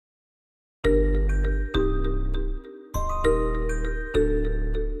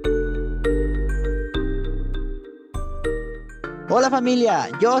Hola familia,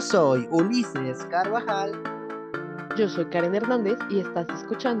 yo soy Ulises Carvajal, Yo soy Karen Hernández y estás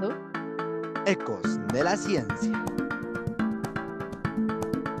escuchando. ecos de la ciencia.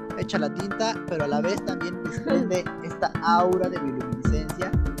 Echa la tinta, pero a la vez también desprende esta aura de bioluminiscencia.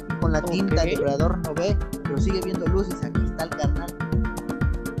 Y con la Ok. tinta el depredador no ve, pero sigue viendo luces. Aquí está el carnal.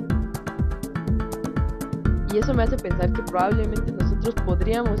 Y eso me hace pensar que probablemente nosotros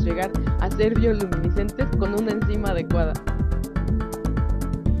podríamos llegar a ser bioluminiscentes con una enzima adecuada.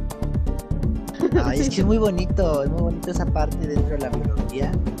 Ay, es que es muy bonito esa parte dentro de la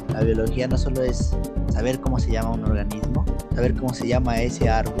biología. La biología no solo es saber cómo se llama un organismo, saber cómo se llama ese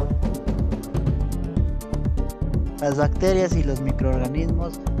árbol. Las bacterias y los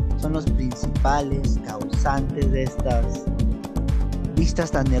microorganismos son los principales causantes de estas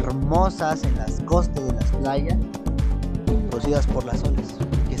vistas tan hermosas en las costas de las playas, producidas por las olas,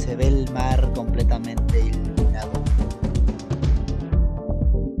 que se ve el mar completamente iluminado.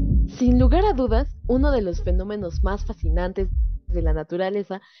 Sin lugar a dudas, uno de los fenómenos más fascinantes de la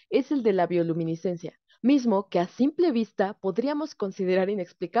naturaleza es el de la bioluminiscencia, mismo que a simple vista podríamos considerar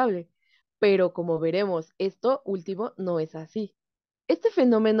inexplicable. Pero como veremos, esto último no es así. Este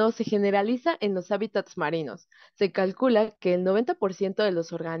fenómeno se generaliza en los hábitats marinos. Se calcula que el 90% de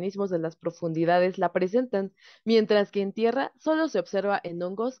los organismos de las profundidades la presentan, mientras que en tierra solo se observa en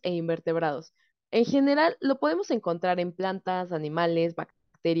hongos e invertebrados. En general, lo podemos encontrar en plantas, animales,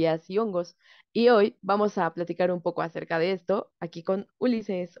 bacterias y hongos. Y hoy vamos a platicar un poco acerca de esto aquí con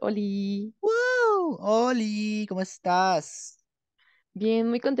Ulises. Oli. ¡Wow! Oli, ¿cómo estás? Bien,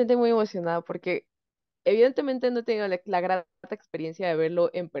 muy contenta y muy emocionada porque evidentemente no he tenido la grata experiencia de verlo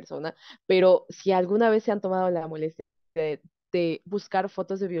en persona, pero si alguna vez se han tomado la molestia de buscar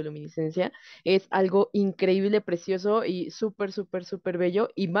fotos de bioluminiscencia, es algo increíble, precioso y súper, súper, súper bello,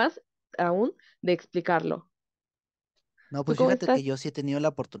 y más aún de explicarlo. No, ¿Tú pues cómo fíjate que estás? yo sí he tenido la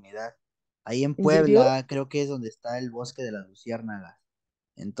oportunidad. Ahí en ¿En serio? Puebla, creo que es donde está el bosque de las luciérnagas.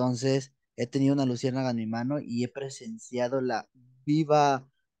 Entonces, he tenido una luciérnaga en mi mano y he presenciado la viva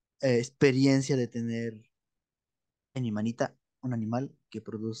experiencia de tener en mi manita un animal que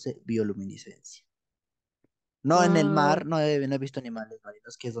produce bioluminiscencia. No en el mar, Wow. no he visto animales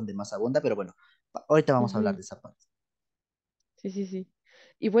marinos, que es donde más abunda, pero bueno, ahorita vamos a hablar de esa parte. Sí, sí, sí.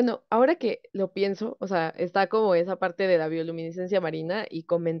 Y bueno, ahora que lo pienso, o sea, está como esa parte de la bioluminiscencia marina y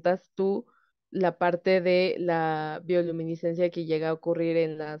comentas tú la parte de la bioluminiscencia que llega a ocurrir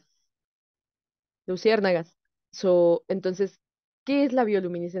en las luciérnagas. Entonces, ¿qué es la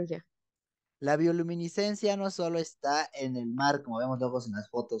bioluminiscencia? La bioluminiscencia no solo está en el mar, como vemos luego en las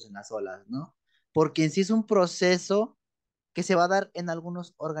fotos, en las olas, ¿no? Porque en sí es un proceso que se va a dar en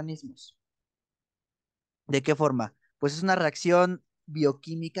algunos organismos. ¿De qué forma? Pues es una reacción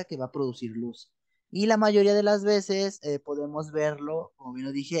bioquímica que va a producir luz. Y la mayoría de las veces podemos verlo, como bien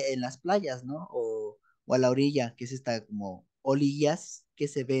lo dije, en las playas, ¿no? O a la orilla, que es esta como olillas que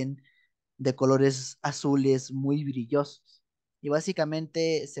se ven de colores azules muy brillosos. Y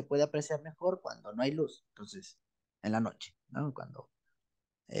básicamente se puede apreciar mejor cuando no hay luz, entonces, en la noche, ¿no? Cuando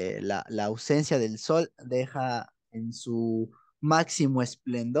la ausencia del sol deja en su máximo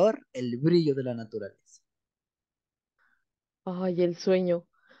esplendor el brillo de la naturaleza. Ay, el sueño.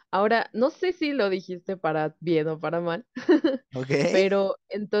 Ahora, no sé si lo dijiste para bien o para mal, ¿Ok? pero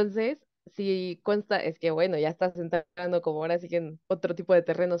entonces, si consta, es que bueno, ya estás entrando como ahora sí que en otro tipo de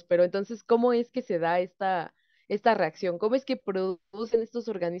terrenos, pero entonces, ¿cómo es que se da esta reacción? ¿Cómo es que producen estos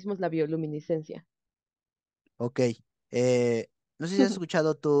organismos la bioluminiscencia? Ok. No sé si has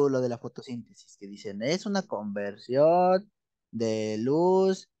escuchado tú lo de la fotosíntesis, que dicen, es una conversión de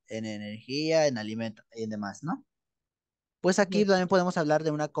luz en energía, en alimento y demás, ¿no? Pues aquí Ujú. también podemos hablar de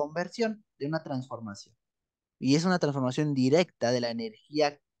una conversión, de una transformación. Y es una transformación directa de la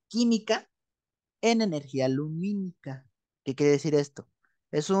energía química en energía lumínica. ¿Qué quiere decir esto?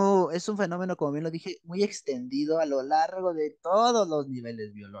 Es un fenómeno, como bien lo dije, muy extendido a lo largo de todos los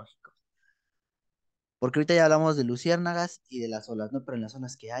niveles biológicos. Porque ahorita ya hablamos de luciérnagas y de las olas, ¿no? Pero en las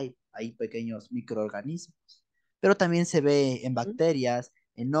olas que hay pequeños microorganismos. Pero también se ve en Ujú. bacterias,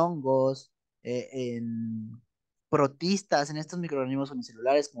 en hongos, en protistas, en estos microorganismos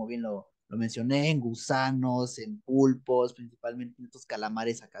unicelulares, como bien lo mencioné, en gusanos, en pulpos, principalmente en estos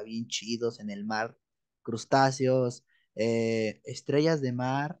calamares acá bien chidos en el mar, crustáceos, estrellas de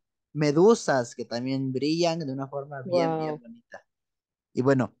mar, medusas que también brillan de una forma bien, bien Wow. bonita. Y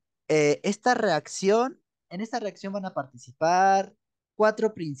bueno, esta reacción, en esta reacción van a participar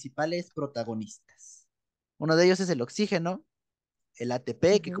cuatro principales protagonistas. Uno de ellos es el oxígeno, el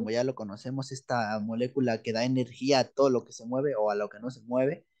ATP, que como ya lo conocemos, esta molécula que da energía a todo lo que se mueve o a lo que no se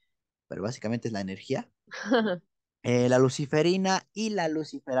mueve, pero básicamente es la energía. La luciferina y la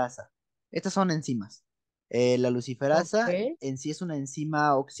luciferasa. Estas son enzimas. La Ok, luciferasa en sí es una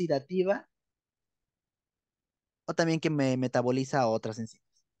enzima oxidativa o también que metaboliza otras enzimas.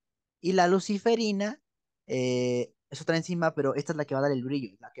 Y la luciferina es otra enzima, pero esta es la que va a dar el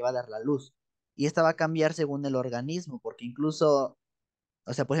brillo, la que va a dar la luz. Y esta va a cambiar según el organismo, porque incluso,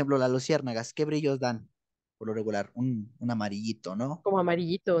 o sea, por ejemplo, las luciérnagas, ¿qué brillos dan? Por lo regular, un amarillito, ¿no? como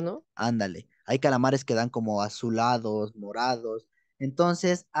amarillito, ¿no? Ándale. Hay calamares que dan como azulados, morados.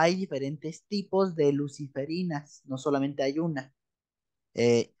 Entonces, hay diferentes tipos de luciferinas, no solamente hay una.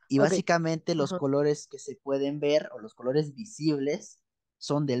 Y Ok, básicamente los ajá, colores que se pueden ver o los colores visibles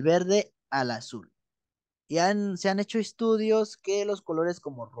son del verde al azul. Y se han hecho estudios que los colores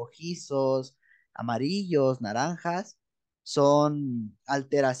como rojizos, amarillos, naranjas, son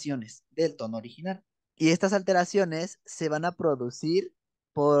alteraciones del tono original. Y estas alteraciones se van a producir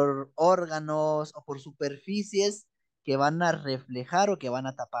por órganos o por superficies que van a reflejar o que van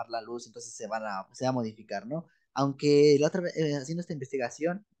a tapar la luz, entonces se va a modificar, ¿no? Aunque la otra vez, haciendo esta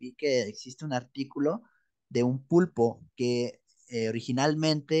investigación, vi que existe un artículo de un pulpo que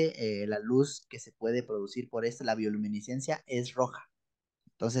originalmente la luz que se puede producir por esta, la bioluminiscencia, es roja.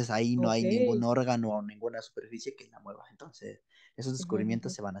 Entonces ahí no ok. hay ningún órgano o ninguna superficie que la mueva. Entonces esos Ujú,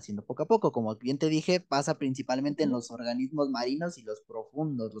 descubrimientos ujú, se van haciendo poco a poco. Como bien te dije, pasa principalmente en ujú. los organismos marinos y los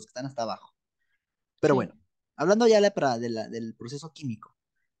profundos, los que están hasta abajo. Pero Sí, bueno, hablando ya del proceso químico.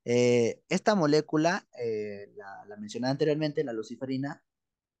 Esta molécula, la mencionada anteriormente, la luciferina,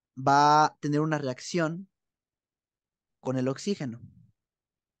 va a tener una reacción con el oxígeno.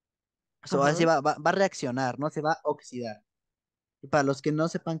 So, así ajá. va a reaccionar, ¿no? Se va a oxidar. Y para los que no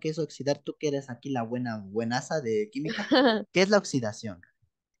sepan qué es oxidar, tú que eres aquí la buenaza de química, ¿qué es la oxidación?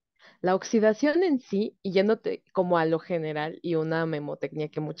 La oxidación en sí, y yéndote como a lo general y una memotecnia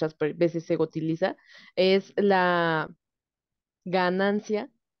que muchas veces se utiliza, es la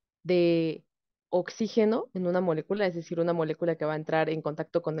ganancia de oxígeno en una molécula, es decir, una molécula que va a entrar en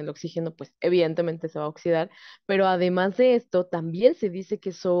contacto con el oxígeno, pues evidentemente se va a oxidar, pero además de esto, también se dice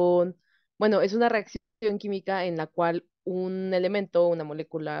que son, bueno, es una reacción química en la cual un elemento, una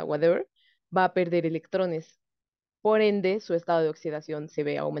molécula, whatever, va a perder electrones. Por ende, su estado de oxidación se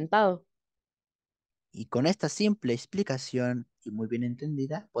ve aumentado. Y con esta simple explicación y muy bien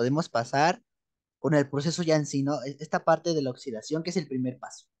entendida, podemos pasar con el proceso ya en sí, ¿no? Esta parte de la oxidación, que es el primer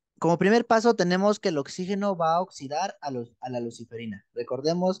paso. Como primer paso, tenemos que el oxígeno va a oxidar a la luciferina.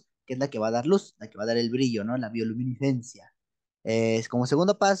 Recordemos que es la que va a dar luz, la que va a dar el brillo, ¿no? La bioluminiscencia. Es como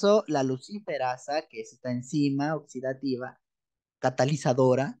segundo paso, la luciferasa, que es esta enzima oxidativa,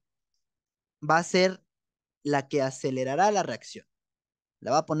 catalizadora, va a ser la que acelerará la reacción.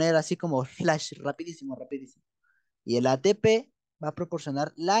 La va a poner así como flash, rapidísimo, rapidísimo. Y el ATP va a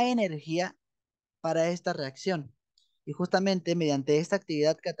proporcionar la energía para esta reacción. Y justamente mediante esta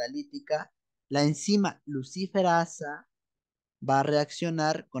actividad catalítica, la enzima luciferasa va a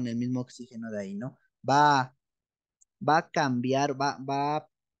reaccionar con el mismo oxígeno de ahí, ¿no? Va, va a cambiar, va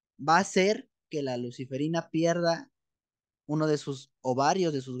a hacer que la luciferina pierda uno de sus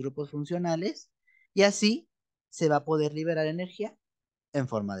ovarios, de sus grupos funcionales, y así se va a poder liberar energía en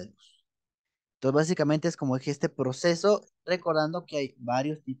forma de luz. Entonces, básicamente es como que este proceso, recordando que hay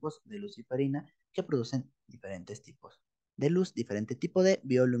varios tipos de luciferina que producen diferentes tipos de luz, diferente tipo de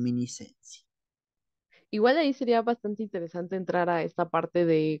bioluminiscencia. Igual ahí sería bastante interesante entrar a esta parte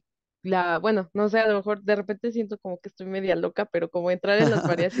de la, bueno, no sé, a lo mejor de repente siento como que estoy media loca, pero como entrar en las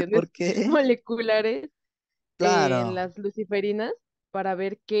variaciones ¿Por qué? moleculares en Claro. las luciferinas para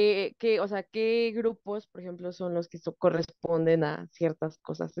ver o sea, qué grupos, por ejemplo, son los que corresponden a ciertas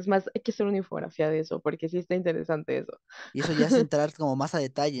cosas. Es más, hay que hacer una infografía de eso, porque sí está interesante eso. Y eso ya es entrar como más a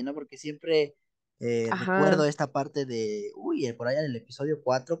detalle, ¿no? Porque siempre recuerdo Ajá, esta parte de, uy, por allá en el episodio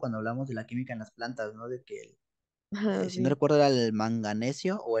 4 cuando hablamos de la química en las plantas, ¿no? De que ajá, si no sí. recuerdo, era el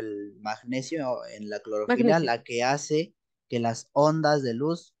manganesio o el magnesio en la clorofila Magnesio. la que hace que las ondas de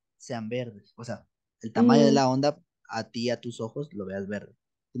luz sean verdes. O sea, el tamaño de Mm, la onda a ti, a tus ojos, lo veas verde.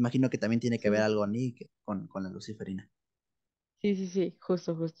 Imagino que también tiene que ver sí. algo ni con la luciferina. Sí, sí, sí,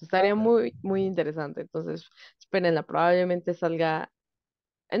 justo, justo. Estaría muy, muy interesante. Entonces, espérenla, probablemente salga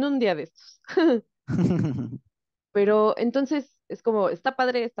en un día de estos. Pero entonces es como, está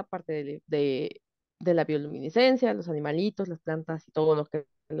padre esta parte de la bioluminiscencia, los animalitos, las plantas y todo lo que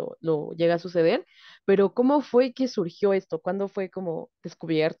lo llega a suceder, pero ¿cómo fue que surgió esto? ¿Cuándo fue como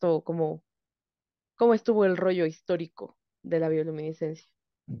descubierto? ¿Cómo estuvo el rollo histórico de la bioluminiscencia?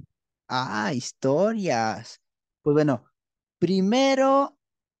 Ah, historias. Pues bueno, primero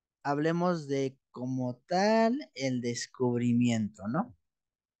hablemos de como tal el descubrimiento, ¿no?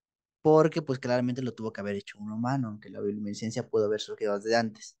 porque pues claramente lo tuvo que haber hecho un humano, aunque la bioluminiscencia pudo haber surgido desde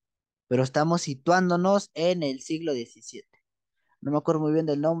antes. Pero estamos situándonos en el siglo XVII. No me acuerdo muy bien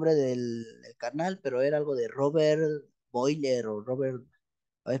del nombre del carnal, pero era algo de Robert Boiler o Robert...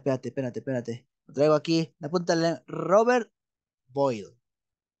 A ver, espérate. Lo traigo aquí, apúntale, Robert Boyle,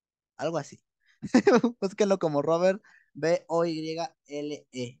 algo así. Búsquenlo como Robert Boyle,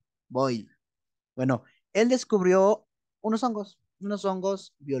 Boyle. Bueno, él descubrió unos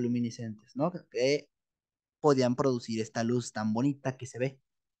hongos bioluminiscentes, ¿no? Que podían producir esta luz tan bonita que se ve.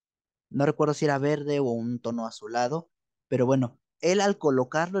 No recuerdo si era verde o un tono azulado, pero bueno, él al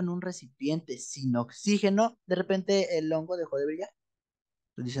colocarlo en un recipiente sin oxígeno, de repente el hongo dejó de brillar.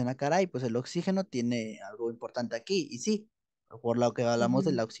 Entonces dicen, ah, caray, pues el oxígeno tiene algo importante aquí, y sí, por lo que hablamos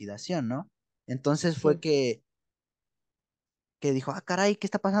de Ujú, la oxidación, ¿no? Entonces fue sí. que dijo, ah, caray, ¿qué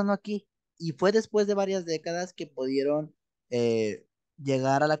está pasando aquí? Y fue después de varias décadas que pudieron eh,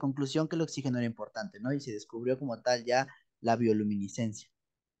 llegar a la conclusión que el oxígeno era importante, ¿no? Y se descubrió como tal ya la bioluminiscencia.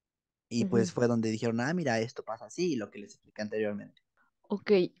 Y pues Ujú. fue donde dijeron, ah, mira, esto pasa así, lo que les expliqué anteriormente.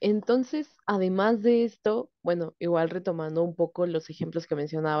 Ok, entonces, además de esto, bueno, igual retomando un poco los ejemplos que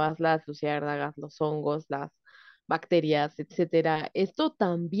mencionabas, las luciérnagas, los hongos, las bacterias, etcétera, ¿esto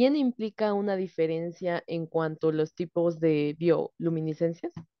también implica una diferencia en cuanto a los tipos de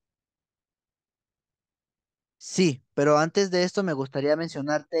bioluminiscencias? Sí, pero antes de esto me gustaría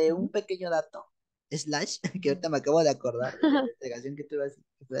mencionarte un Ujú. pequeño dato, slash, que Ujú. ahorita me acabo de acordar de la investigación que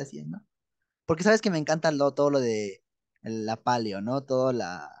estuve haciendo. Porque sabes que me encanta todo lo de la paleo, ¿no?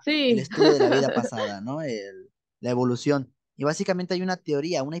 El Sí. estudio de la vida pasada, ¿no? La evolución. Y básicamente hay una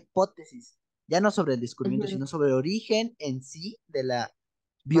teoría, una hipótesis, ya no sobre el descubrimiento, Ujú. sino sobre el origen en sí de la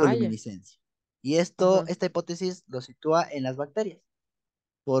Vaya. bioluminiscencia. Y Ajá. esta hipótesis lo sitúa en las bacterias,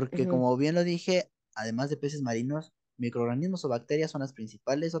 porque Ujú, como bien lo dije, además de peces marinos, microorganismos o bacterias son los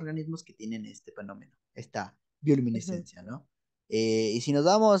principales organismos que tienen este fenómeno, esta ujú, bioluminiscencia, ¿no? Y si nos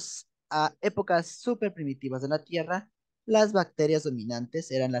vamos a épocas súper primitivas de la Tierra, las bacterias dominantes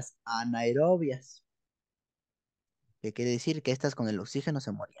eran las anaerobias, que quiere decir que estas con el oxígeno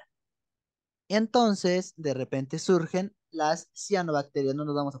se morían. Y entonces, de repente surgen las cianobacterias. No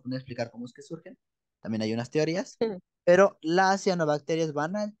nos vamos a poner a explicar cómo es que surgen. También hay unas teorías. ujú, Pero las cianobacterias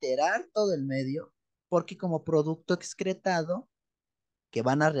van a alterar todo el medio porque como producto excretado que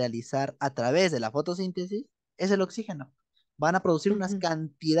van a realizar a través de la fotosíntesis es el oxígeno. Van a producir unas ujú,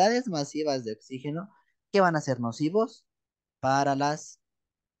 cantidades masivas de oxígeno que van a ser nocivos para las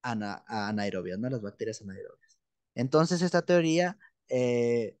anaerobias, ¿no? Las bacterias anaerobias. Entonces, esta teoría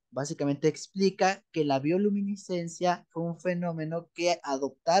básicamente explica que la bioluminiscencia fue un fenómeno que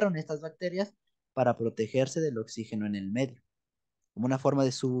adoptaron estas bacterias para protegerse del oxígeno en el medio, como una forma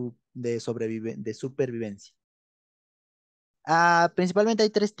de supervivencia. Principalmente hay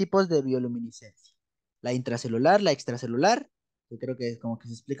tres tipos de bioluminiscencia. La intracelular, la extracelular, que creo que es como que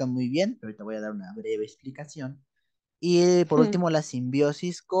se explican muy bien, pero ahorita voy a dar una breve explicación. Y por ujú. último, la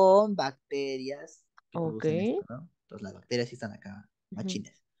simbiosis con bacterias que Ok. producen esto, ¿no? Entonces las bacterias sí están acá, Ujú,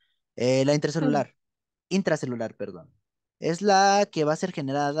 machines. La ujú, intracelular, perdón, es la que va a ser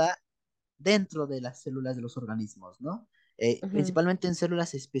generada dentro de las células de los organismos, ¿no? ujú. Principalmente en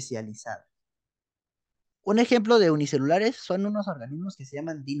células especializadas. Un ejemplo de unicelulares son unos organismos que se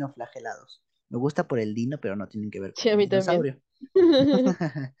llaman dinoflagelados. Me gusta por el dino, pero no tienen que ver Sí, con a un mí también. dinosaurio.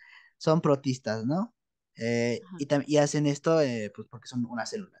 Son protistas, ¿no? Y hacen esto pues porque son una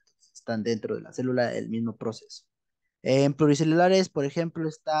célula. Entonces, están dentro de la célula el mismo proceso. En pluricelulares, por ejemplo,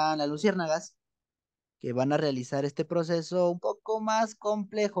 están las luciérnagas, que van a realizar este proceso un poco más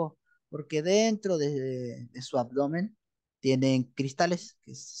complejo, porque dentro de su abdomen tienen cristales,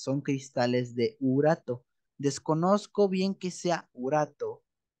 que son cristales de urato. Desconozco bien que sea urato,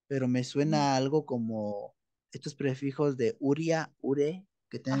 pero me Ujú. suena algo como estos prefijos de uria, ure,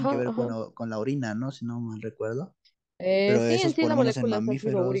 que tienen que Ajá, ver ajá. con la orina, ¿no? Si no mal recuerdo. Pero Sí, en esos sí por lo la menos en molécula es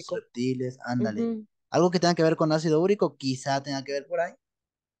ácido mamíferos, úrico. reptiles, ándale. Ujú. Algo que tenga que ver con ácido úrico, quizá tenga que ver por ahí,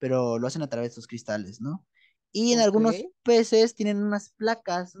 pero lo hacen a través de estos cristales, ¿no? Y en Ok. algunos peces tienen unas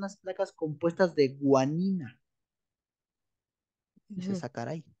placas compuestas de guanina. Y dices, Ujú, ah,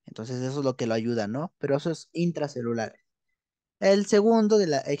 caray. Entonces eso es lo que lo ayuda, ¿no? Pero eso es intracelular. El segundo de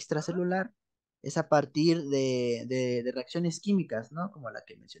la extracelular es a partir de reacciones químicas, ¿no? Como la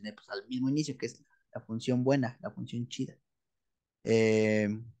que mencioné pues, al mismo inicio, que es la función buena, la función chida. Eh,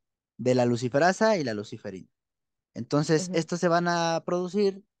 de la luciferasa y la luciferina. Entonces, ujú, estos se van a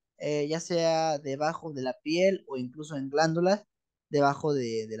producir ya sea debajo de la piel o incluso en glándulas, debajo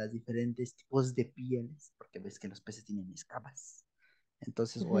de las diferentes tipos de pieles, porque ves que los peces tienen escamas.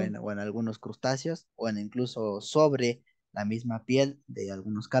 Entonces, ujú, o en algunos crustáceos, o en incluso sobre la misma piel de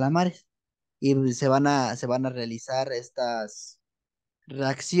algunos calamares. Y se van a realizar estas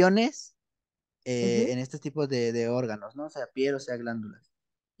reacciones Ujú. en estos tipos de órganos, ¿no? O sea, piel o sea glándulas.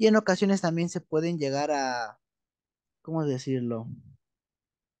 Y en ocasiones también se pueden llegar a, ¿cómo decirlo?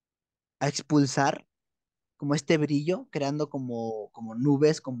 A expulsar como este brillo, creando como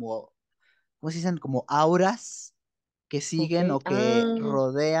nubes, como, ¿cómo se dicen? Como auras que Ok. siguen o que Ah,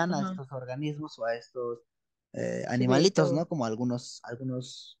 rodean a ajá. estos organismos o a estos Sí, de animalitos, hecho. ¿no? Como algunos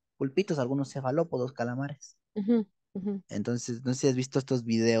pulpitos, algunos cefalópodos, calamares. Ujú, ujú. Entonces, no sé si has visto estos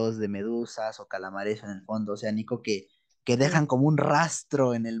videos de medusas o calamares en el fondo oceánico que dejan Sí. como un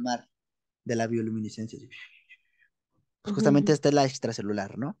rastro en el mar de la bioluminiscencia. Así. Pues justamente Ujú. esta es la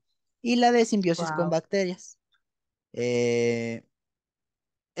extracelular, ¿no? Y la de simbiosis con Wow. bacterias. Eh,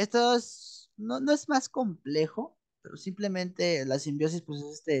 Esto no es más complejo, pero simplemente la simbiosis pues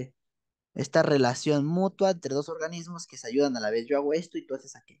es esta relación mutua entre dos organismos que se ayudan a la vez. Yo hago esto y tú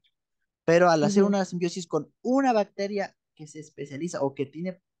haces aquello. Pero al hacer Ujú. una simbiosis con una bacteria que se especializa o que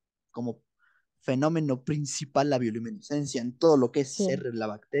tiene como fenómeno principal la bioluminiscencia en todo lo que es ser Sí. la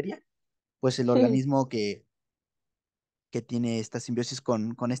bacteria, pues el organismo que tiene esta simbiosis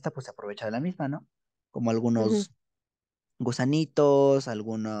con esta, pues se aprovecha de la misma, ¿no? Como Ujú. algunos gusanitos,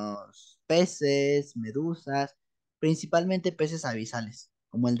 algunos peces, medusas, principalmente peces abisales,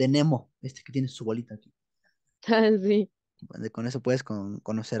 como el de Nemo, este que tiene su bolita aquí. Ah, sí. Con eso puedes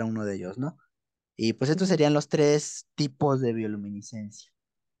conocer a uno de ellos, ¿no? Y pues estos Ujú. serían los tres tipos de bioluminiscencia,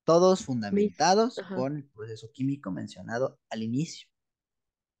 todos Me, his- fundamentados ajá. con el proceso químico mencionado al inicio.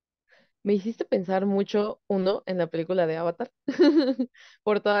 Me hiciste pensar mucho, uno, en la película de Avatar,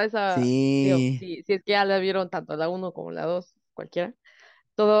 por toda esa, digo, Sí, si es que ya la vieron tanto la uno como la dos, cualquiera,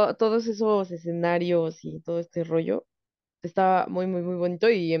 todos esos escenarios y todo este rollo, estaba muy, muy, muy bonito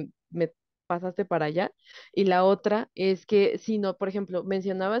y me pasaste para allá. Y la otra es que, si no, por ejemplo,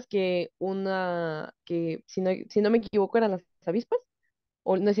 mencionabas que si no me equivoco eran las avispas,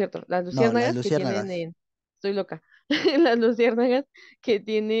 o no es cierto, las no, las luciérnagas que tienen luciérnagas. estoy loca, las luciérnagas que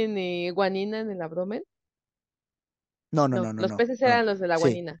tienen guanina en el abdomen. No, no, no, No, no, los no, peces no. eran los de la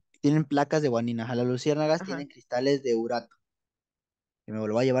Sí, guanina. tienen placas de guanina. A las luciérnagas Ajá. tienen cristales de urato, que me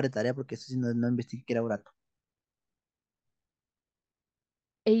lo voy a llevar de tarea porque eso sí no investigué que era urato.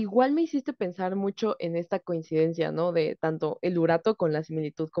 E igual me hiciste pensar mucho en esta coincidencia, ¿no? De tanto el urato con la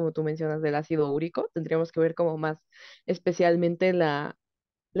similitud, como tú mencionas, del ácido úrico. Tendríamos que ver como más especialmente la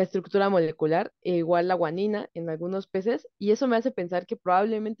estructura molecular, e igual la guanina en algunos peces, y eso me hace pensar que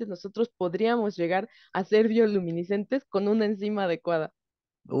probablemente nosotros podríamos llegar a ser bioluminiscentes con una enzima adecuada.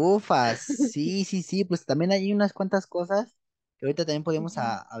 Ufas, sí, sí, sí, pues también hay unas cuantas cosas que ahorita también podemos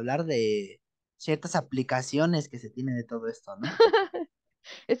Ujú. hablar de ciertas aplicaciones que se tienen de todo esto, ¿no?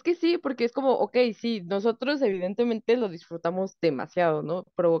 Es que sí, porque es como, ok, sí, nosotros evidentemente lo disfrutamos demasiado, ¿no?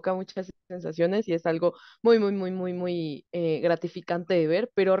 Provoca muchas sensaciones y es algo muy, muy, muy, muy, muy gratificante de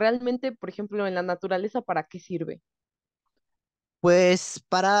ver, pero realmente, por ejemplo, en la naturaleza, ¿para qué sirve? Pues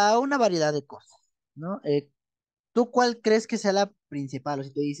para una variedad de cosas, ¿no? ¿Tú cuál crees que sea la principal? O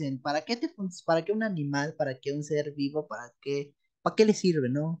si te dicen, para qué un animal, para qué un ser vivo, para qué le sirve,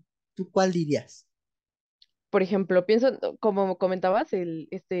 ¿no? ¿Tú cuál dirías? Por ejemplo, pienso, como comentabas, el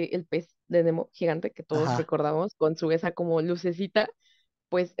pez de Nemo gigante que todos Ajá, recordamos con su esa como lucecita,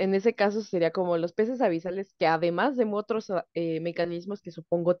 pues en ese caso sería como los peces abisales que además de otros mecanismos que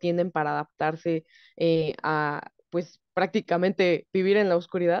supongo tienen para adaptarse a pues prácticamente vivir en la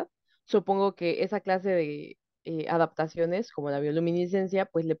oscuridad, supongo que esa clase de adaptaciones como la bioluminiscencia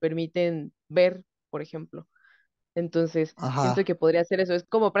pues le permiten ver, por ejemplo. Entonces, siento ajá. que podría ser eso, es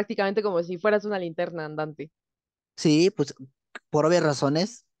como prácticamente como si fueras una linterna andante. Sí, pues por obvias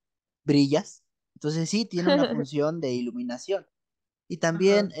razones, brillas. Entonces sí, tiene una función de iluminación. Y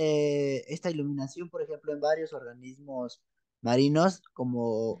también Ajá. esta iluminación, por ejemplo, en varios organismos marinos,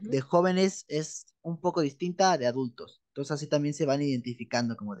 como Ujú. de jóvenes, es un poco distinta a de adultos. Entonces así también se van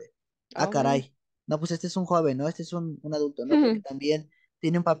identificando como de, ah, Oh. caray, no, pues este es un joven, ¿no? Este es un adulto, ¿no? Porque también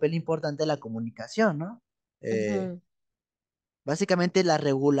tiene un papel importante en la comunicación, ¿no? Eh, Ujú. Básicamente la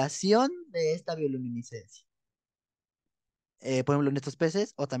regulación de esta bioluminiscencia. Por ejemplo, en estos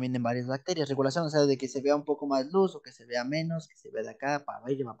peces o también en varias bacterias. Regulación, o sea, de que se vea un poco más luz o que se vea menos, que se vea de acá para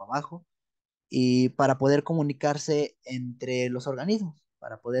arriba, para abajo y para poder comunicarse entre los organismos,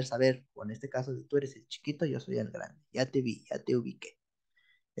 para poder saber, o en este caso, si tú eres el chiquito, yo soy el grande, ya te vi, ya te ubiqué.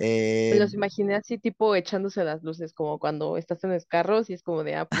 Me Eh, los imaginé así, tipo echándose las luces, como cuando estás en los carros y es como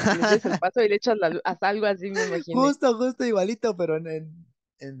de, pues le cedes el paso y le echas la luz, haz algo así, me imaginé. justo igualito, pero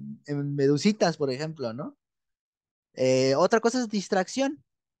en medusitas, por ejemplo, ¿no? Otra cosa es distracción.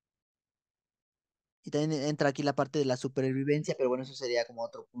 Y también entra aquí la parte de la supervivencia, pero bueno, eso sería como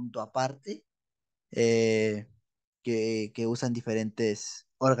otro punto aparte, eh, que usan diferentes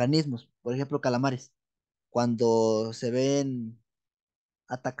organismos. Por ejemplo, calamares. Cuando se ven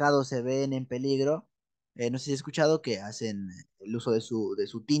atacados, se ven en peligro, no sé si has escuchado que hacen el uso de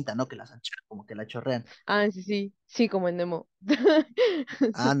su tinta, ¿no? Que como que la chorrean. Ah, sí, sí, sí, como en Nemo.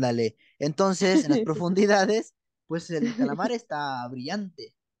 Ándale. Entonces, en las profundidades, pues el calamar está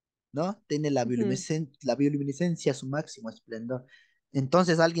brillante, ¿no? Tiene Ujú. la bioluminiscencia a su máximo esplendor.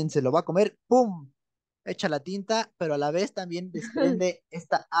 Entonces alguien se lo va a comer, ¡pum! Echa la tinta, pero a la vez también desprende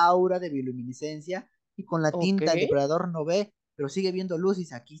esta aura de bioluminiscencia y con la Ok. tinta el depredador no ve, pero sigue viendo luz y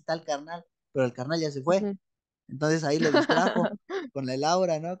dice, aquí está el carnal, pero el carnal ya se fue. Ujú. Entonces ahí lo distrajo con el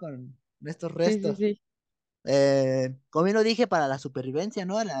aura, ¿no? Con estos Sí, sí, restos. sí. Como bien lo dije, para la supervivencia,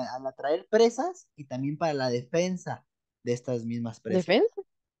 ¿no? Al atraer presas y también para la defensa de estas mismas presas. ¿Defensa?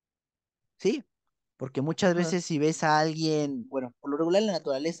 Sí, porque muchas Ajá. veces si ves a alguien, bueno, por lo regular en la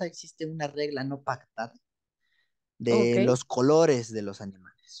naturaleza existe una regla no pactada Ok. de los colores de los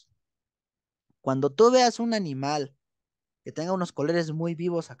animales. Cuando tú veas un animal que tenga unos colores muy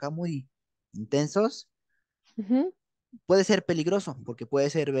vivos acá, muy intensos, Ujú. puede ser peligroso porque puede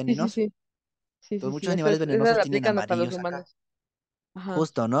ser Sí, sí, venenoso. sí. Sí, Entonces sí, sí. muchos animales Esa venenosos la tienen aplican hasta los amarillos acá, humanos. Ajá.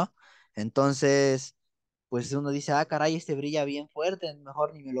 justo, ¿no? Entonces, pues uno dice, ah, caray, este brilla bien fuerte,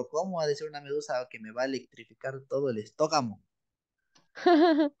 mejor ni me lo como, ha de ser una medusa que me va a electrificar todo el estómago.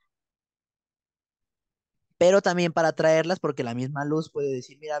 Pero también para atraerlas, porque la misma luz puede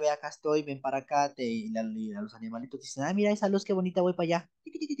decir, mira, ve acá estoy, ven para acá, y a los animalitos dicen, ah, mira esa luz, qué bonita, voy para allá.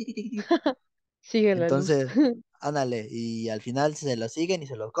 Tiqui, tiqui, tiqui, tiqui, tiqui. Sigue la luz. Entonces, ándale, y al final se lo siguen y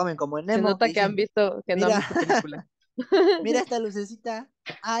se lo comen, como en Se Nemo, que nota que han dicen, visto, que no han mira, visto películas. mira esta lucecita,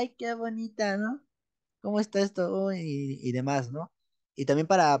 ay, qué bonita, ¿no? ¿Cómo está esto? Uy, y demás, ¿no? Y también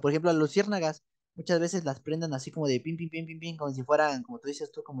para, por ejemplo, las luciérnagas, muchas veces las prendan así como de pim, pim, pim, pim, pim, como si fueran, como tú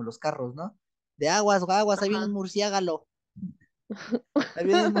dices tú, como los carros, ¿no? De aguas, aguas, ahí viene un Ajá. murciélago, ahí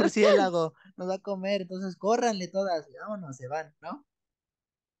viene un murciélago, nos va a comer, entonces córranle todas, y vámonos, se van, ¿no?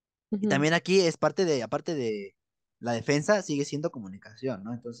 Y Ujú. también aquí es parte de, aparte de la defensa, sigue siendo comunicación,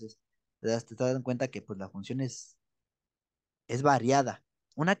 ¿no? Entonces, te estás dando cuenta que pues la función es variada.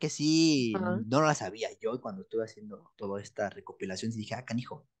 Una que sí Ajá. no la sabía yo y cuando estuve haciendo toda esta recopilación, sí dije, ah,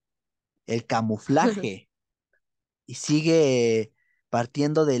 canijo, el camuflaje. Y sigue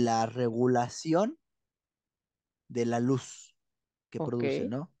partiendo de la regulación de la luz que Ok. produce,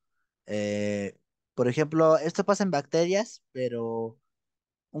 ¿no? Eh, por ejemplo, esto pasa en bacterias, pero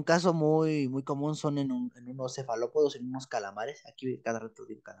un caso muy, muy común son en unos cefalópodos, en unos calamares. Aquí cada rato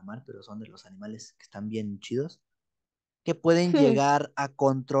digo calamar, pero son de los animales que están bien chidos, que pueden llegar a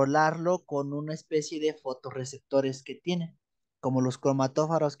controlarlo con una especie de fotorreceptores que tienen, como los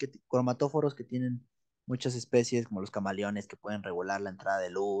cromatóforos que tienen muchas especies, como los camaleones que pueden regular la entrada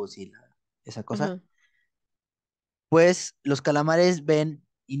de luz y esa cosa. Ajá. Pues los calamares ven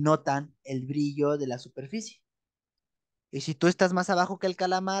y notan el brillo de la superficie. Y si tú estás más abajo que el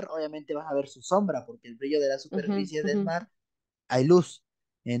calamar, obviamente vas a ver su sombra, porque el brillo de la Ujú, superficie del ujú. mar hay luz.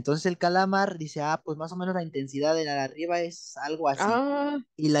 Entonces el calamar dice, ah, pues más o menos la intensidad de la de arriba es algo así. Ah,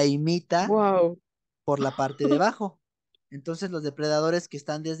 Y la imita wow. por la parte de abajo. Entonces los depredadores que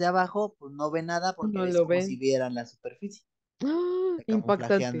están desde abajo, pues no ven nada porque No es lo como si ven. vieran la superficie. Ah, Se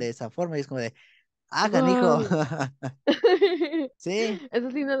camuflajean de impactante. esa forma y es como de, ah, canijo. Wow. Sí,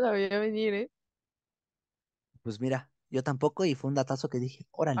 Eso sí no la veía venir, ¿eh? pues mira, yo tampoco y fue un datazo que dije,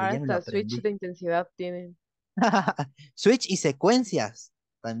 órale, Ahora ya me lo hasta switch de aprendí. intensidad tienen. Switch y secuencias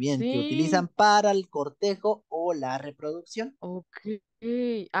también que utilizan Sí. para el cortejo o la reproducción. Ok.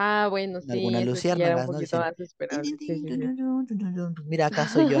 Ah, bueno, En sí, algunas ese sí ya era un luciérnagas, ¿no? poquito Dicen, más "Tin, tin, esperable. Sí, tin, sí, tun, sí. tun, tun, tun, tun, tun". Pues mira, acá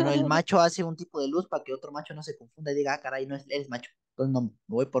soy yo, ¿no? El macho hace un tipo de luz para que otro macho no se confunda y diga, ah, caray, no es, él es macho. Entonces no, me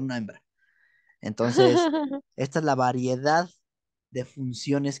voy por una hembra. Entonces, esta es la variedad de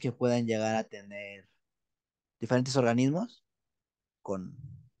funciones que puedan llegar a tener diferentes organismos con,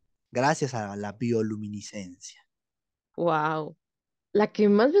 gracias a la bioluminiscencia. Wow. La que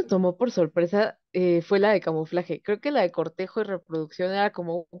más me tomó por sorpresa fue la de camuflaje. Creo que la de cortejo y reproducción era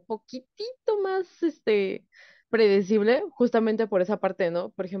como un poquitito más, predecible, justamente por esa parte,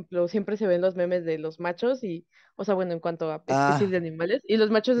 ¿no? Por ejemplo, siempre se ven los memes de los machos y, o sea, bueno, en cuanto a especies Ah, de animales, y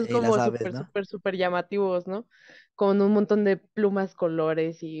los machos es y las como aves, súper, ¿no? súper, súper llamativos, ¿no? Con un montón de plumas,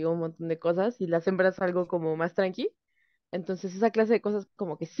 colores y un montón de cosas, y las hembras algo como más tranqui. Entonces, esa clase de cosas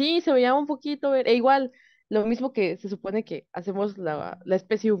como que sí, se veía un poquito, e igual, lo mismo que se supone que hacemos la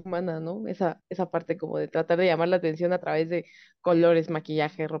especie humana, ¿no? Esa parte como de tratar de llamar la atención a través de colores,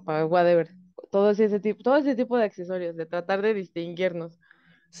 maquillaje, ropa, whatever, todo ese tipo de accesorios, de tratar de distinguirnos.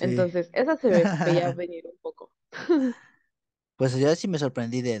 Sí. Entonces, esa veía venir un poco. Pues yo sí me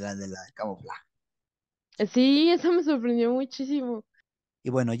sorprendí de la camuflaje. Sí, esa me sorprendió muchísimo. Y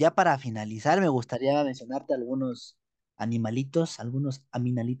bueno, ya para finalizar, me gustaría mencionarte algunos animalitos, algunos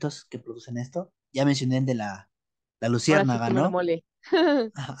aminalitos que producen esto. Ya mencioné el de la Ahora sí luciérnaga, que me lo ¿no? mole.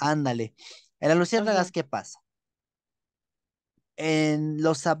 Ándale. En las luciérnagas, Ajá. ¿qué pasa? En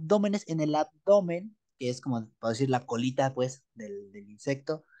los abdómenes, en el abdomen, que es como, por decir, la colita, pues, del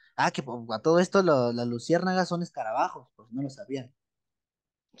insecto. Ah, que a todo esto las luciérnagas son escarabajos, pues no lo sabían.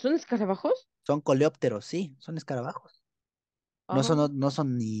 ¿Son escarabajos? Son coleópteros, sí, son escarabajos. No Ah, son, no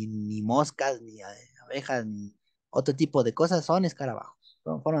son ni moscas, ni abejas, ni otro tipo de cosas, son escarabajos.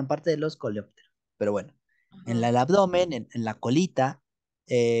 Forman parte de los coleópteros. Pero bueno, en ajá. el abdomen, en la colita,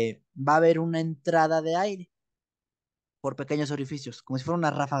 va a haber una entrada de aire por pequeños orificios, como si fuera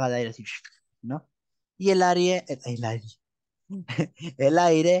una ráfaga de aire, así, ¿no? Y el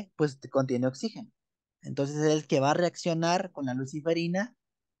aire, pues contiene oxígeno. Entonces es el que va a reaccionar con la luciferina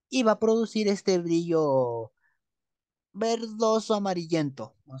y va a producir este brillo verdoso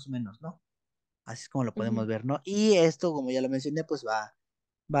amarillento, más o menos, ¿no? Así es como lo podemos Ujú, ver, ¿no? Y esto, como ya lo mencioné, pues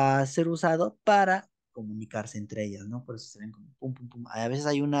va a ser usado para comunicarse entre ellas, ¿no? Por eso se ven como pum, pum, pum. A veces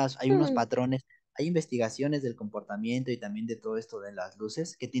hay unos ujú, patrones, hay investigaciones del comportamiento y también de todo esto de las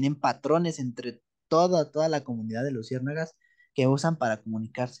luces que tienen patrones entre toda la comunidad de luciérnagas que usan para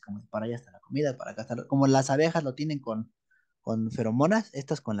comunicarse, como para allá está la comida, para acá está como las abejas lo tienen con feromonas,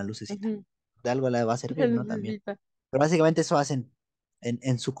 estas con la lucecita. ujú. De algo le va a La servir, ¿no? También. lucecita. Pero básicamente eso hacen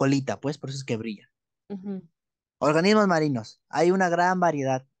en su colita, pues, por eso es que brilla. Ujú. Organismos marinos. Hay una gran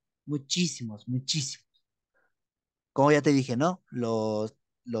variedad. Muchísimos, muchísimos. Como ya te dije, ¿no?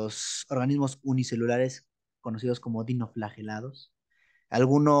 Los organismos unicelulares, conocidos como dinoflagelados.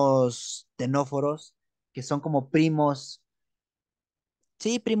 Algunos tenóforos, que son como primos,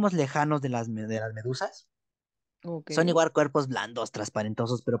 sí, primos lejanos de las medusas. Ok. Son igual cuerpos blandos,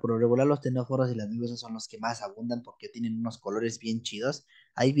 transparentosos, pero por lo regular los tenóforos y las medusas son los que más abundan porque tienen unos colores bien chidos.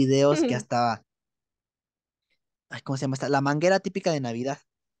 Hay videos que hasta, ay, ¿cómo se llama esta? La manguera típica de Navidad.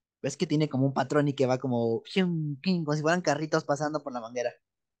 ¿Ves que tiene como un patrón y que va como, pium, pium, como si fueran carritos pasando por la manguera?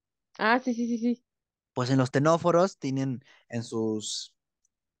 Ah, sí, sí, sí, sí. Pues en los tenóforos tienen en sus,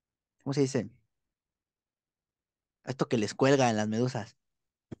 ¿cómo se dice? Esto que les cuelga en las medusas.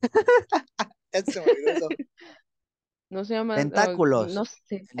 Ya se me olvidó eso. No se llama, no Tentáculos.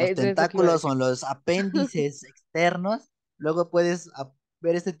 sé, Los es lo que iba a tentáculos decir. son los apéndices externos. Luego puedes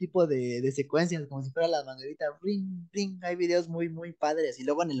ver este tipo de secuencias, como si fuera la manguerita. Ring, ring. Hay videos muy, muy padres. Y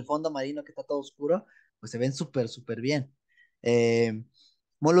luego en el fondo marino que está todo oscuro, pues se ven súper, súper bien. Eh,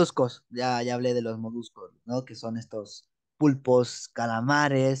 Moluscos, ya hablé de los moluscos, ¿no? Que son estos pulpos,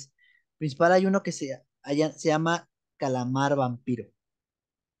 calamares. Principal hay uno que se llama calamar vampiro.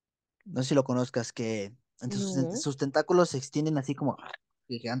 No sé si lo conozcas, que entre No. sus tentáculos se extienden así como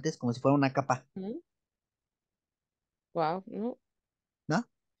gigantes, como si fuera una capa, Wow, no. ¿no?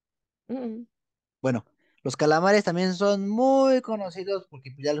 Mm, Bueno, los calamares también son muy conocidos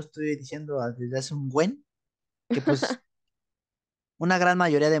porque pues, ya lo estoy diciendo desde hace un buen, que pues una gran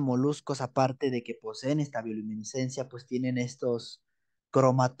mayoría de moluscos, aparte de que poseen esta bioluminiscencia, pues tienen estos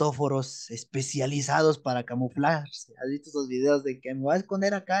cromatóforos especializados para camuflarse. ¿Has visto esos videos de que me voy a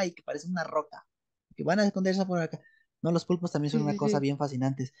esconder acá y que parece una roca? Que van a esconderse por acá. No, los pulpos también son Sí, una sí, cosa sí. bien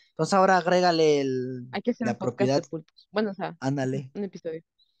fascinantes. Entonces ahora agrégale Hay que hacer un la podcast propiedad, de pulpos. Bueno, o sea, ándale, un episodio.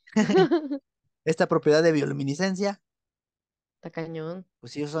 esta propiedad de bioluminiscencia, Está cañón.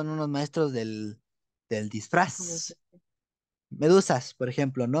 pues ellos son unos maestros del Como disfraz. Medusas, por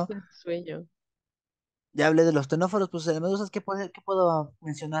ejemplo, ¿no? el sueño. Ya hablé de los tenóforos, pues de medusas, ¿qué puedo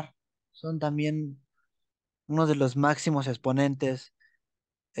mencionar? Son también uno de los máximos exponentes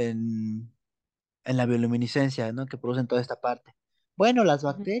en, en la bioluminiscencia, ¿no? Que producen toda esta parte. Bueno, Ujú. las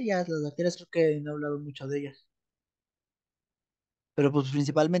bacterias creo que no he hablado mucho de ellas, pero pues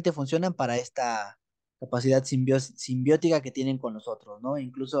principalmente funcionan para esta capacidad simbiótica que tienen con nosotros, ¿no?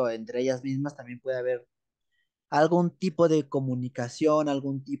 Incluso entre ellas mismas también puede haber algún tipo de comunicación,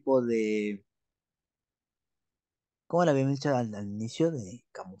 algún tipo de, ¿cómo le había dicho al inicio? De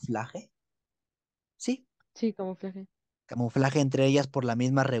camuflaje. Sí, Sí, camuflaje. camuflaje entre ellas por la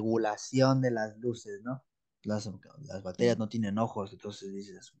misma regulación de las luces, ¿no? Las bacterias Sí. no tienen ojos, entonces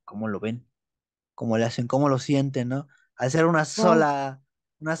dices, ¿cómo lo ven? ¿Cómo le hacen? ¿Cómo lo sienten, no? Al ser Wow,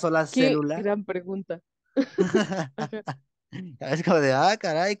 una sola qué célula, gran pregunta. Ajá. es como de,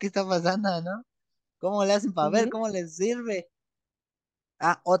 caray, ¿qué está pasando, no? ¿Cómo le hacen para ver? Ujú. ¿Cómo les sirve?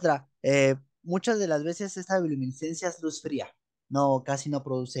 Otra, muchas de las veces esta bioluminiscencia es luz fría, no, casi no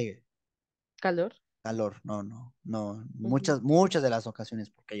produce Calor. calor, no, no, no, Ujú, muchas de las ocasiones,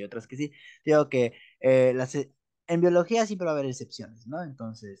 porque hay otras que sí. Digo que en biología siempre va a haber excepciones, ¿no?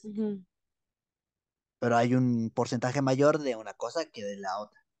 Entonces, ujú. pero hay un porcentaje mayor de una cosa que de la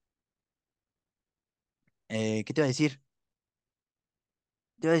otra. ¿Qué te iba a decir?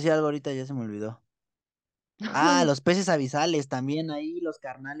 Te iba a decir algo ahorita, ya se me olvidó. Ah, los peces abisales también ahí, los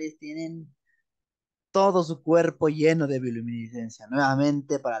carnales tienen todo su cuerpo lleno de bioluminiscencia,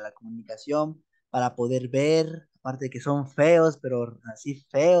 nuevamente para la comunicación, para poder ver, aparte de que son feos, pero así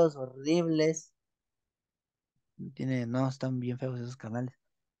feos, horribles, no, están bien feos esos canales,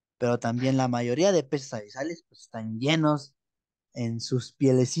 pero también la mayoría de peces abisales pues están llenos en sus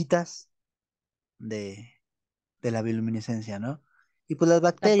pielecitas de, de la bioluminiscencia, ¿no? Y pues las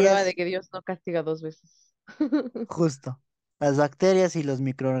La prueba de bacterias, que Dios no castiga dos veces. justo, las bacterias y los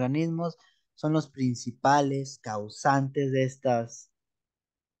microorganismos son los principales causantes de estas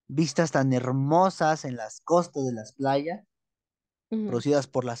vistas tan hermosas en las costas de las playas, Ujú. producidas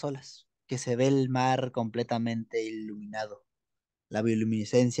por las olas, que se ve el mar completamente iluminado, la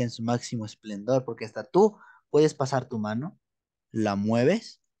bioluminiscencia en su máximo esplendor, porque hasta tú puedes pasar tu mano, la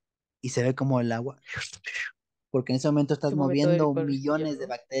mueves y se ve como el agua, porque en ese momento estás Se mueve todo el moviendo colorcillo, millones de ¿no?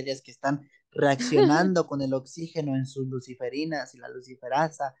 bacterias que están reaccionando con el oxígeno en sus luciferinas y la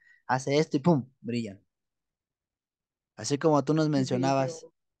luciferasa hace esto y ¡pum! Brillan. Así como tú nos Qué mencionabas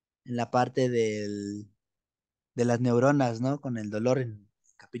bello. en la parte de las neuronas, ¿no? Con el dolor en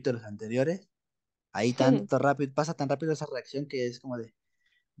capítulos anteriores. Ahí tanto rápido, pasa tan rápido esa reacción que es como de,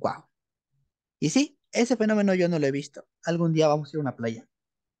 wow. Y sí, ese fenómeno yo no lo he visto. Algún día vamos a ir a una playa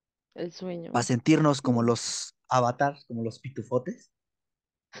El para sueño. sentirnos como Mm. los avatars, como los pitufotes,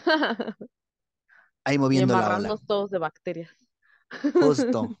 ahí Y moviendo la ola. embarrarnos todos de bacterias.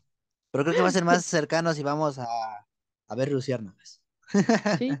 Justo. Pero creo que va a ser más cercano si vamos a ver luciérnagas.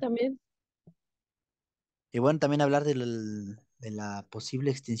 Sí, también. Y bueno, también hablar de la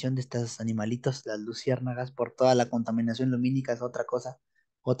posible extinción de estos animalitos, las luciérnagas, por toda la contaminación lumínica es otra cosa,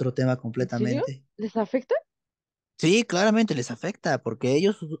 otro tema ¿En serio? completamente. ¿Les afecta? Sí, claramente les afecta, porque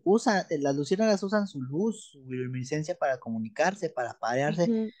ellos usan, las luciérnagas usan su luz, su bioluminiscencia para comunicarse, para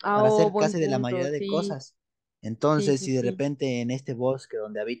parearse, Ujú. Ah, para oh, hacer buen casi de la punto. mayoría de Sí, cosas. sí, Entonces, sí, si de sí. repente en este bosque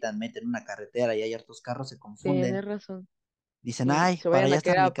donde habitan meten una carretera y hay hartos carros, se Tienes confunden, razón. dicen, Y ay, se para vayan allá a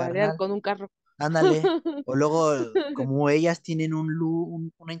está querer mi apalear carnal, con un carro. ándale. O luego, como ellas tienen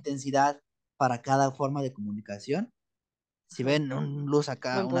una intensidad para cada forma de comunicación, si Ajá. ven un luz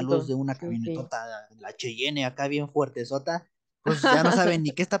acá, Buen una luz punto. de una Sí, sí. camionetota, la Cheyenne acá bien fuertezota, pues ya no saben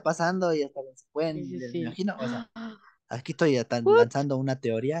ni qué está pasando y hasta se Sí, pueden, sí, me sí. imagino, o sea, aquí estoy What? lanzando una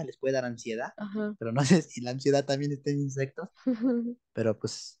teoría, les puede dar ansiedad, Ajá. pero no sé si la ansiedad también está en insectos, pero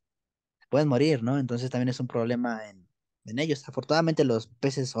pues pueden morir, ¿no? Entonces también es un problema en ellos. Afortunadamente los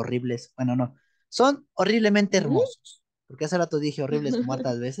peces horribles, bueno, no, son horriblemente ¿Mm? hermosos, porque hace rato dije horribles como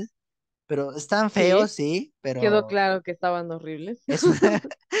hartas veces, pero están feos, Sí, sí, quedó pero claro que estaban horribles. es una,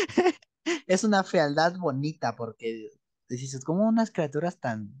 es una fealdad bonita porque dices, como unas criaturas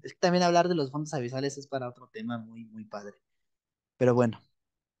tan... Es que también hablar de los fondos abisales es para otro tema muy, muy padre. Pero bueno,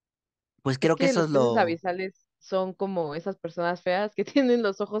 pues Es creo que que eso los es peces lo... abisales son como esas personas feas que tienen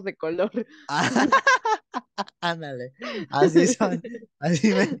los ojos de color. Ándale, así son,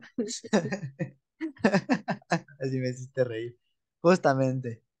 así me... así me hiciste reír.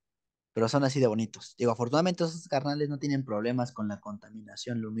 Justamente, pero son así de bonitos. Digo, afortunadamente esos carnales no tienen problemas con la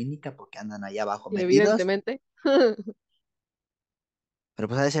contaminación lumínica porque andan allá abajo metidos. Evidentemente. Pero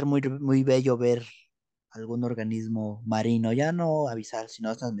pues ha de ser muy, muy bello ver algún organismo marino, ya no avisar,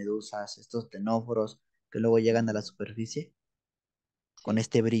 sino estas medusas, estos tenóforos que luego llegan a la Ujú. superficie con Sí.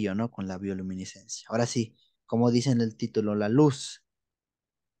 este brillo, ¿no? Con la bioluminiscencia. Ahora sí, como dice en el título, la luz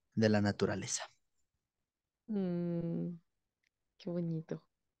de la naturaleza. Mm, qué bonito.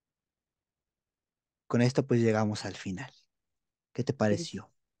 Con esto pues llegamos al final. ¿Qué te Triste.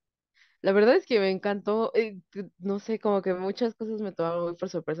 pareció? La verdad es que me encantó, no sé, como que muchas cosas me tomaron muy por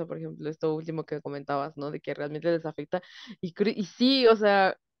sorpresa, por ejemplo, esto último que comentabas, ¿no? De que realmente les afecta. Y sí, o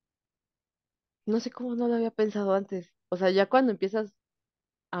sea, no sé cómo no lo había pensado antes. O sea, ya cuando empiezas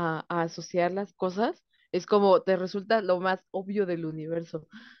a asociar las cosas, es como te resulta lo más obvio del universo.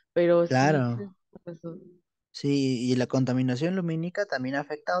 Pero sí, Claro, tienes razón. sí, y la contaminación lumínica también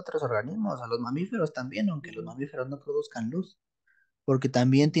afecta a otros organismos, a los mamíferos también, aunque los Mm. mamíferos no produzcan luz, porque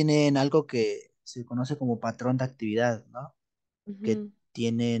también tienen algo que se conoce como patrón de actividad, ¿no? Que Ujú,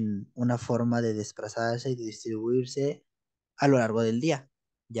 tienen una forma de desplazarse y de distribuirse a lo largo del día.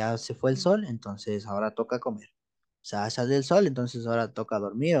 Ya se fue el ujú. sol, entonces ahora toca comer. O sea, sale el sol, entonces ahora toca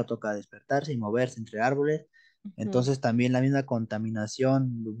dormir o toca despertarse y moverse entre árboles. Entonces también la misma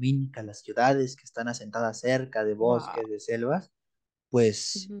contaminación lumínica, las ciudades que están asentadas cerca de Wow. bosques, de selvas,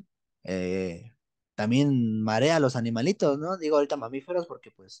 pues eh, también marea a los animalitos, ¿no? Digo ahorita mamíferos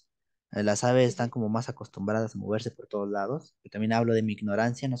porque pues las aves Sí, están sí. como más acostumbradas a moverse por todos lados. Yo también hablo de mi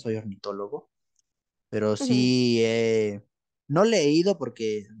ignorancia, no soy ornitólogo, pero sí no he leído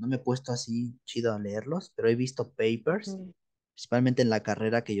porque no me he puesto así chido a leerlos, pero he visto papers, principalmente en la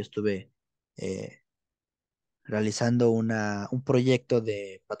carrera que yo estuve eh, realizando un proyecto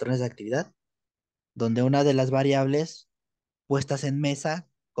de patrones de actividad, donde una de las variables puestas en mesa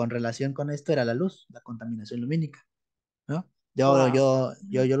con relación con esto era la luz, la contaminación lumínica, ¿no? Wow.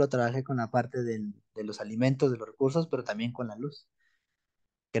 Yo lo trabajé con la parte de los alimentos, de los recursos, pero también con la luz.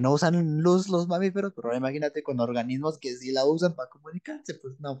 Que no usan luz los mamíferos, pero ahora imagínate con organismos que sí la usan para comunicarse,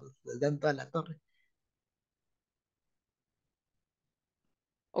 pues no, pues les dan toda la torre.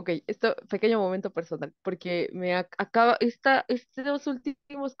 Ok, esto, pequeño momento personal, porque estos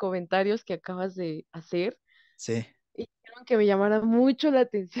últimos comentarios que acabas de hacer Sí. hicieron que me llamara mucho la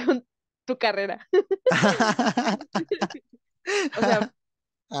atención tu carrera. O sea,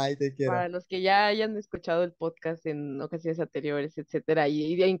 Ay, te quiero. para los que ya hayan escuchado el podcast en ocasiones anteriores, etcétera,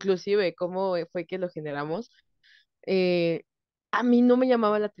 y inclusive cómo fue que lo generamos, eh, a mí no me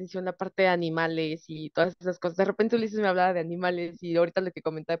llamaba la atención la parte de animales y todas esas cosas. De repente Ulises me hablaba de animales y ahorita lo que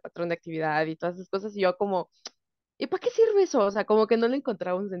comenta de patrón de actividad y todas esas cosas, y yo como, ¿y para qué sirve eso? O sea, como que no le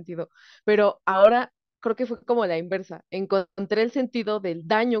encontraba un sentido. Pero ahora creo que fue como la inversa. Encontré el sentido del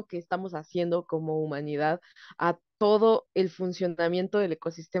daño que estamos haciendo como humanidad a todo el funcionamiento del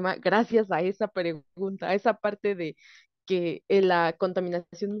ecosistema gracias a esa pregunta, a esa parte de que la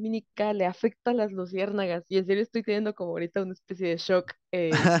contaminación lumínica le afecta a las luciérnagas. Y en serio estoy teniendo como ahorita una especie de shock,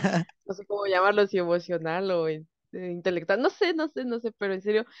 no sé cómo llamarlo, si emocional o intelectual. No sé, pero en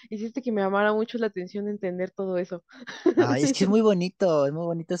serio hiciste que me llamara mucho la atención entender todo eso. Ay, es que es muy bonito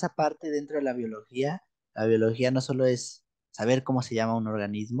esa parte dentro de la biología. La biología no solo es saber cómo se llama un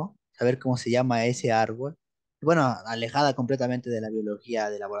organismo, saber cómo se llama ese árbol, bueno, alejada completamente de la biología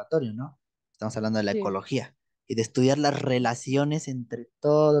de laboratorio, ¿no? Estamos hablando de la Sí. ecología y de estudiar las relaciones entre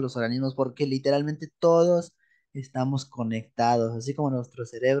todos los organismos, porque literalmente todos estamos conectados, así como nuestro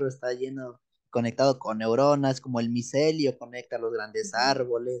cerebro está lleno, conectado con neuronas, como el micelio conecta a los grandes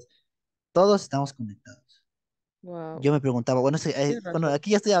árboles, todos estamos conectados. Yo Wow. me preguntaba, bueno, Tienes bueno, razón.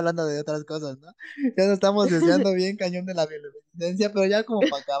 aquí ya estoy hablando de otras cosas, ¿no? Ya nos estamos desviando bien cañón de la bioluminiscencia, pero ya como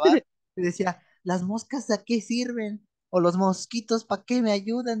para acabar, te decía, ¿las moscas a qué sirven? O los mosquitos, ¿para qué me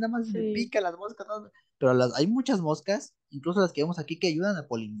ayudan? Nada más me Sí. pican las moscas, ¿no? Pero hay muchas moscas, incluso las que vemos aquí, que ayudan a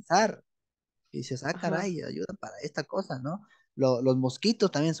polinizar. Y dices, ah, Ajá. caray, ayudan para esta cosa, ¿no? Los mosquitos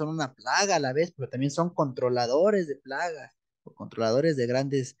también son una plaga a la vez, pero también son controladores de plagas o controladores de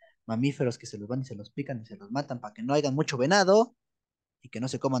grandes mamíferos que se los van y se los pican y se los matan para que no haya mucho venado y que no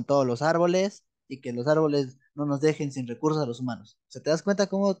se coman todos los árboles y que los árboles no nos dejen sin recursos a los humanos. O sea, te das cuenta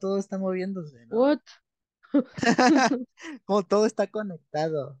cómo todo está moviéndose, ¿no? What? Cómo todo está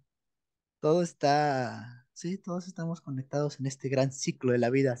conectado, todo está, sí, todos estamos conectados en este gran ciclo de la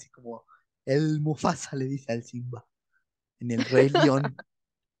vida, así como el Mufasa le dice al Simba en el Rey León.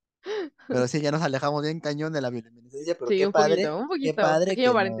 Pero sí, ya nos alejamos bien cañón de la bioluminiscencia, pero Sí, un poquito, un qué poquito. padre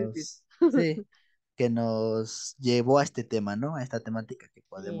Pequeño paréntesis. sí, que nos llevó a este tema, ¿no? A esta temática que Sí.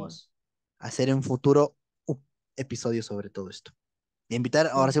 podemos hacer en futuro un episodio sobre todo esto. Y invitar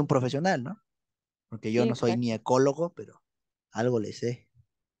ahora sí a un Ujú. profesional, ¿no? Porque yo Sí, no soy ni exacto. ecólogo, pero algo le sé,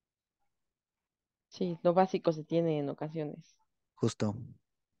 Sí, lo básico se tiene en ocasiones. justo.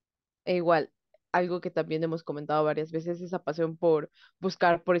 E igual, algo que también hemos comentado varias veces, esa pasión por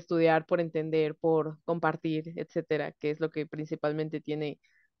buscar, por estudiar, por entender, por compartir, etcétera, que es lo que principalmente tiene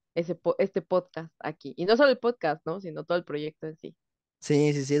este podcast aquí. Y no solo el podcast, ¿no? Sino todo el proyecto en sí.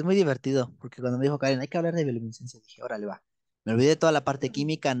 Sí, sí, sí, es muy divertido, porque cuando me dijo Karen, hay que hablar de bioluminiscencia, dije, órale, va. Me olvidé de toda la parte Ujú.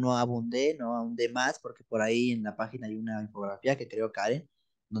 química, no abundé más, porque por ahí en la página hay una infografía que creó Karen,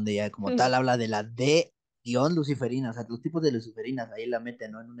 donde ya como tal habla de la D-luciferina, o sea, los tipos de luciferinas, ahí la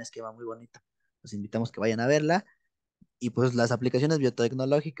meten, ¿no? En un esquema muy bonito. Los invitamos que vayan a verla, y pues las aplicaciones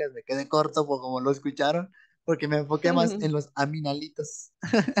biotecnológicas me quedé corto, como lo escucharon, porque me enfoqué más en los aminalitos.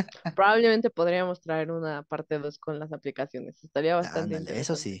 Probablemente podríamos traer una parte 2 con las aplicaciones. Estaría bastante Ándale,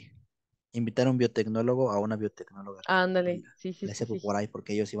 eso interesante. sí. Invitar a un biotecnólogo a una biotecnóloga que Ándale, sí, sí, le sí, sepa sí. por ahí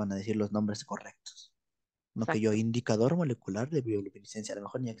porque ellos iban a decir los nombres correctos. No que yo, Exacto. indicador molecular de bioluminiscencia, a lo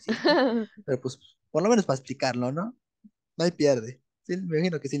mejor ni existe, pero pues por lo menos para explicarlo, ¿no? No hay pierde. Sí, me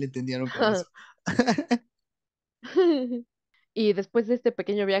imagino que sí le entendieron con eso. Y después de este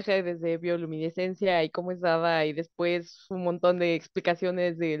pequeño viaje desde bioluminiscencia y cómo es dada, y después un montón de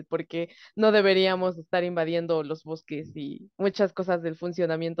explicaciones del por qué no deberíamos estar invadiendo los bosques y muchas cosas del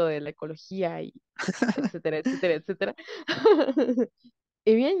funcionamiento de la ecología y etcétera, etcétera, etcétera.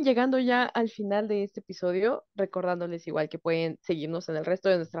 Y bien, llegando ya al final de este episodio, recordándoles igual que pueden seguirnos en el resto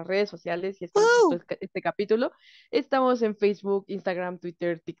de nuestras redes sociales si es que les gustó ¡Woo! este capítulo. Estamos en Facebook, Instagram,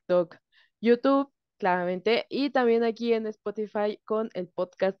 Twitter, TikTok, YouTube, claramente, y también aquí en Spotify con el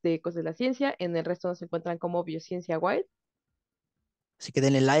podcast de Ecos de la Ciencia. En el resto nos encuentran como Biociencia Wild. Así que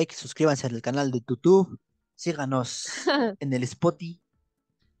denle like, suscríbanse al canal de YouTube, síganos en el Spotify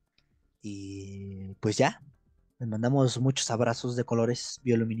y pues ya, les mandamos muchos abrazos de colores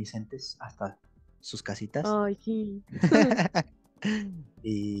bioluminiscentes hasta sus casitas. Ay, sí.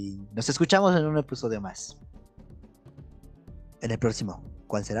 Y nos escuchamos en un episodio más. En el próximo,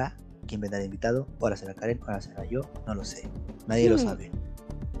 ¿cuál será? ¿Quién vendrá de invitado? Ahora será Karen, ahora será yo, no lo sé. Nadie lo sabe.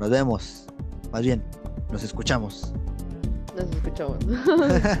 Nos vemos. Más bien, nos escuchamos. Nos escuchamos.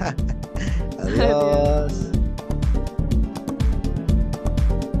 Adiós. Adiós.